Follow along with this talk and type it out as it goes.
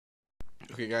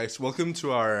Okay, guys, welcome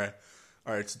to our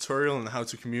tutorial on how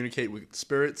to communicate with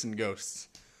spirits and ghosts.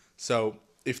 So,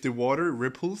 if the water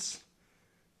ripples,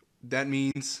 that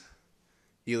means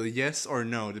either yes or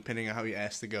no, depending on how you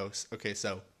ask the ghost. Okay,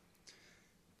 so,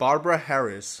 Barbara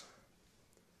Harris,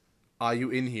 are you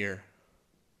in here?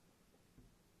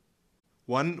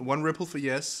 One ripple for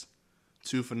yes,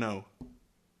 two for no.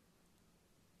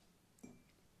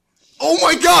 Oh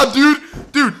my god, dude!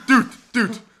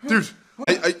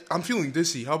 I'm feeling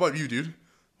dizzy. How about you, dude?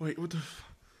 Wait, what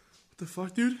the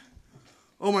fuck, dude?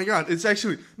 Oh my god, it's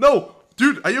actually no,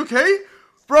 dude. Are you okay,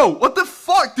 bro? What the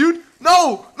fuck, dude?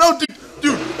 No,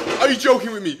 dude, are you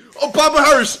joking with me? Oh, Barbara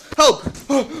Harris,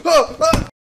 help!